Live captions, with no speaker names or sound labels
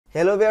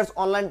Hello viewers,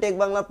 online take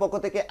বাংলার পক্ষ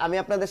থেকে আমি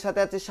আপনাদের সাথে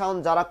আছি শাওন।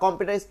 যারা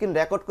কম্পিউটার স্ক্রিন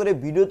রেকর্ড করে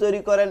ভিডিও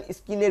তৈরি করেন,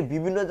 স্ক্রিনের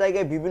বিভিন্ন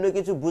জায়গায় বিভিন্ন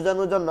কিছু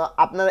বোঝানোর জন্য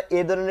আপনারা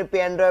এই ধরনের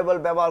পেন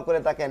ড্রাইভার ব্যবহার করে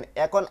থাকেন।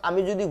 এখন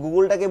আমি যদি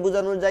গুগলটাকে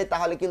বোঝানো যাই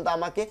তাহলে কিন্তু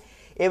আমাকে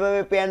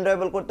এভাবে পেন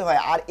ড্রাইভার করতে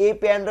হয়, আর এই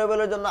পেন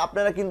ড্রাইভারের জন্য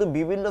আপনারা কিন্তু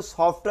বিভিন্ন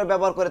সফটওয়্যার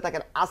ব্যবহার করে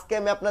থাকেন। আজকে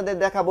আমি আপনাদের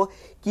দেখাবো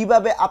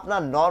কিভাবে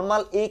আপনার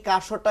নর্মাল এই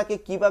কার্সরটাকে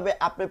কিভাবে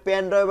আপনি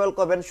পেন ড্রাইভার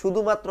করবেন।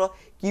 শুধুমাত্র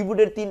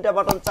কিবোর্ডের 3টা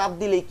বাটন চাপ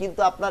দিলেই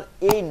কিন্তু আপনার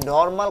এই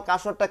নর্মাল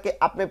কার্সরটাকে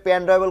আপনি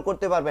পেন ড্রাইভার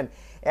করতে পারবেন।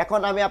 এখন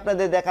আমি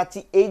আপনাদের দেখাচ্ছি,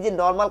 এই যে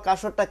নর্মাল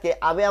কার্সরটাকে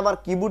আমি আমার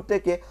কিবোর্ড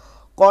থেকে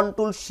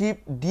কন্ট্রোল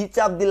শিফট ডি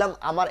চাপ দিলাম,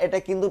 আমার এটা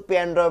কিন্তু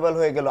পেন ড্রাইভার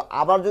হয়ে গেল।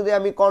 আবার যদি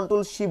আমি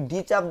কন্ট্রোল শিফট ডি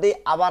চাপ দিই,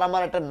 আবার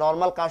আমার এটা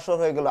নর্মাল কার্সর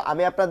হয়ে গেল।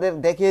 আমি আপনাদের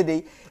দেখিয়ে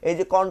দিই, এই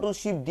যে কন্ট্রোল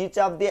শিফট ডি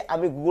চাপ দিয়ে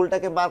আমি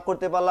গুগলটাকে মার্ক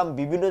করতে পারলাম,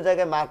 বিভিন্ন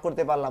জায়গায় মার্ক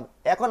করতে পারলাম।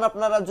 এখন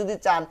আপনারা যদি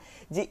চান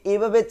যে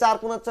এইভাবে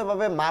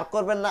চারকোনাভাবে মার্ক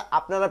করবেন না,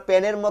 আপনারা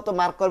পেনের মতো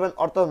মার্ক করবেন,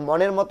 অর্থাৎ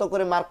মনের মতো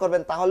করে মার্ক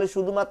করবেন, তাহলে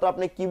শুধুমাত্র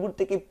আপনি কিবোর্ড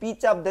থেকে পি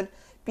চাপ দেন,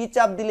 পি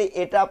চাপ দিলে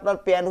এটা আপনার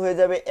পেন হয়ে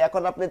যাবে।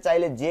 এখন আপনি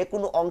চাইলে যে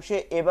কোনো অংশে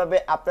এভাবে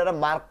আপনারা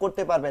মার্ক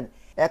করতে পারবেন।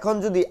 এখন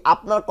যদি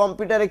আপনার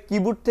কম্পিউটারে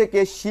কিবোর্ড থেকে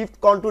শিফট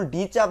কন্ট্রোল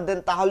ডি চাপ দেন,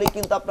 তাহলে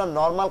কিন্তু আপনার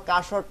নর্মাল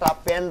কার্সরটা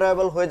পেন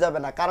ড্রাইভার হয়ে যাবে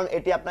না, কারণ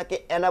এটি আপনাকে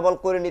এনাবল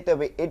করে নিতে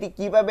হবে। এটি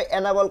কিভাবে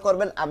এনাবল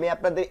করবেন আমি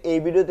আপনাদের এই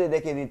ভিডিওতে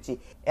দেখিয়ে দিচ্ছি।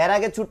 এর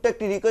আগে ছোট্ট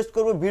একটি রিকোয়েস্ট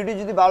করব, ভিডিও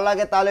যদি ভালো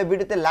লাগে তাহলে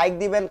ভিডিওতে লাইক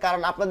দিবেন,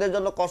 কারণ আপনাদের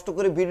জন্য কষ্ট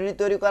করে ভিডিওটি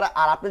তৈরি করা।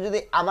 আর আপনি যদি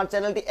আমার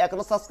চ্যানেলটি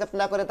এখনো সাবস্ক্রাইব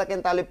না করে থাকেন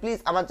তাহলে প্লিজ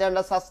আমার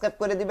চ্যানেলটা সাবস্ক্রাইব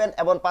করে দিবেন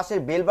এবং পাশের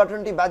বেল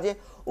বাটনটি বাজিয়ে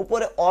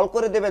উপরে অল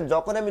করে দেবেন।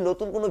 যখন আমি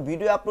নতুন কোনো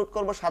ভিডিও আপলোড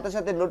করব সাথে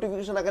সাথে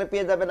নোটিফিকেশন আকারে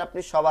পেয়ে যাবেন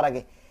আপনি সবার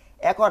আগে।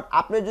 এখন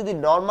আপনি যদি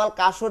নর্মাল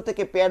কার্সর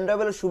থেকে পেন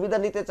ড্রাইভারের সুবিধা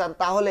নিতে চান,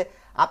 তাহলে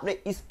আপনি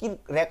স্ক্রিন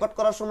রেকর্ড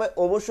করার সময়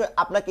অবশ্যই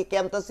আপনাকে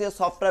ক্যামতাসিয়া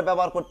সফটওয়্যার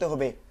ব্যবহার করতে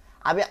হবে।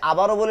 আমি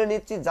আবারও বলে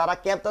নিচ্ছি, যারা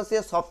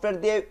ক্যামতাসিয়া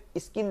সফটওয়্যার দিয়ে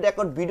স্ক্রিন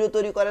রেকর্ড ভিডিও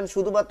তৈরি করেন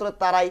শুধুমাত্র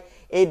তারাই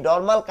এই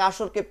নর্মাল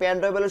কার্সরকে পেন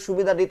ড্রাইভারের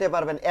সুবিধা দিতে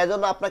পারবেন।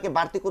 এজন্য আপনাকে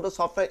বাড়তি কোনো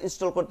সফটওয়্যার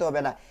ইনস্টল করতে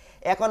হবে না।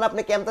 এখন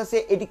আপনি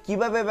ক্যামতাসিয়া এটি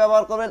কিভাবে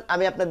ব্যবহার করবেন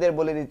আমি আপনাদের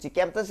বলে দিচ্ছি।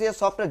 ক্যামতাসিয়া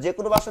সফটওয়্যার যে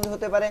কোনো ভার্সনে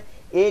হতে পারে,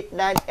 8,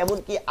 9,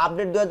 এমনকি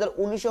আপডেট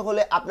 2019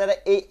 হলে আপনারা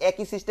এই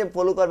একই সিস্টেম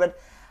ফলো করবেন।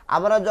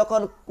 আমরা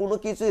যখন কোনো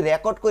কিছু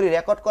রেকর্ড করি,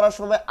 রেকর্ড করার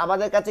সময়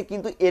আমাদের কাছে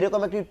কিন্তু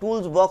এরকম একটি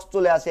টুলস বক্স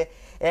চলে আসে।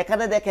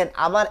 এখানে দেখেন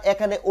আমার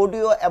এখানে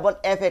অডিও এবং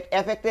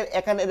এফেক্টের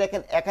এখানে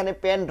দেখেন এখানে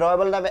পেন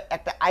ড্রয়েবল নামে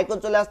একটা আইকন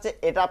চলে আসছে।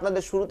 এটা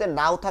আপনাদের শুরুতে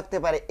নাও থাকতে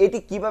পারে। এটি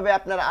কিভাবে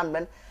আপনারা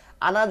আনবেন,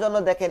 আনার জন্য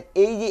দেখেন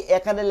এই যে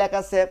এখানে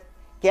লেখা আছে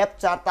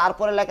ক্যাপচার,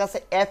 তারপরে লেখা আছে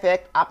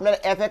এফেক্ট। আপনারা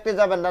এফেক্টে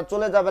যাবেন না,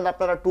 চলে যাবেন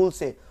আপনারা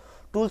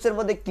টুলসের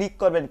মধ্যে ক্লিক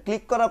করবেন।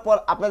 ক্লিক করার পর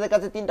আপনাদের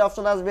কাছে 3টা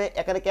অপশন আসবে।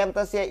 এখানে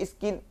ক্যামতাসিয়া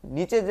স্ক্রিন,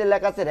 নিচে যে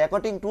লেখা আছে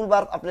রেকর্ডিং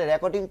টুলবার, আপনি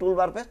রেকর্ডিং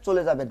টুলবারে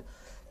চলে যাবেন।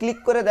 ক্লিক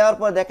করে দেওয়ার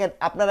পর দেখেন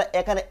আপনারা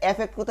এখানে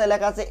এফেক্ট কোথায়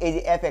লেখা আছে, এই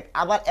যে এফেক্ট।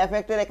 আমার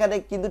এফেক্টের এখানে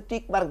কিন্তু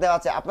টিক মার্ক দেওয়া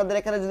আছে। আপনাদের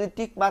এখানে যদি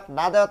টিক মার্ক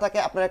না দেওয়া থাকে,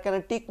 আপনারা এখানে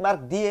টিক মার্ক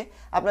দিয়ে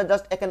আপনারা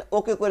জাস্ট এখানে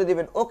ওকে করে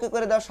দিবেন। ওকে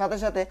করে দেওয়ার সাথে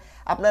সাথে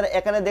আপনারা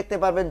এখানে দেখতে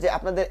পারবেন যে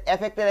আপনাদের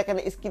এফেক্টের এখানে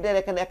স্ক্রিনের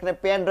এখানে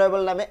পেন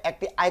ড্রাইভার নামে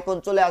একটি আইকন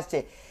চলে আসছে।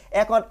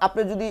 এখন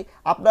আপনি যদি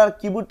আপনার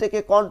কিবোর্ড থেকে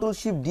কন্ট্রোল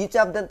শিফট ডি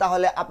চাপ দেন,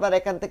 তাহলে আপনার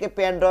এখান থেকে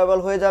পেন ড্রাইভার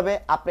হয়ে যাবে।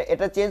 আপনি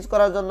এটা চেঞ্জ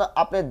করার জন্য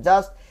আপনি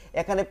জাস্ট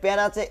এখানে পেন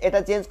আছে, এটা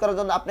চেঞ্জ করার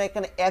জন্য আপনি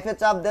এখানে এফ এ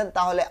চাপ দেন,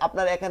 তাহলে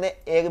আপনার এখানে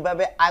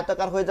এইভাবে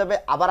আয়তাকার হয়ে যাবে।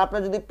 আবার আপনি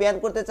যদি পেন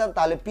করতে চান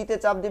তাহলে পিতে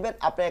চাপ দিবেন,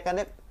 আপনি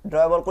এখানে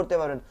ড্রয়েবল করতে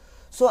পারবেন।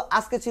 সো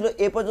আজকে ছিল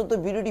এ পর্যন্ত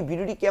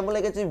ভিডিওটি কেমন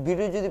লেগেছে,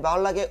 ভিডিও যদি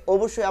ভালো লাগে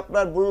অবশ্যই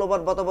আপনার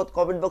মূল্যবান মতামত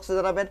কমেন্ট বক্সে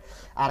জানাবেন।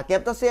 আর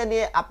ক্যামতাসিয়া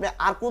নিয়ে আপনি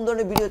আর কোন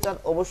ধরনের ভিডিও চান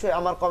অবশ্যই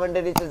আমার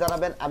কমেন্টের নিচে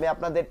জানাবেন। আমি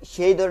আপনাদের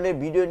সেই ধরনের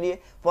ভিডিও নিয়ে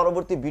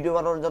পরবর্তী ভিডিও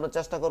বানানোর জন্য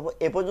চেষ্টা করব।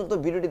 এ পর্যন্ত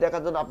ভিডিওটি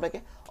দেখার জন্য আপনাকে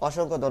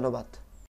অসংখ্য ধন্যবাদ।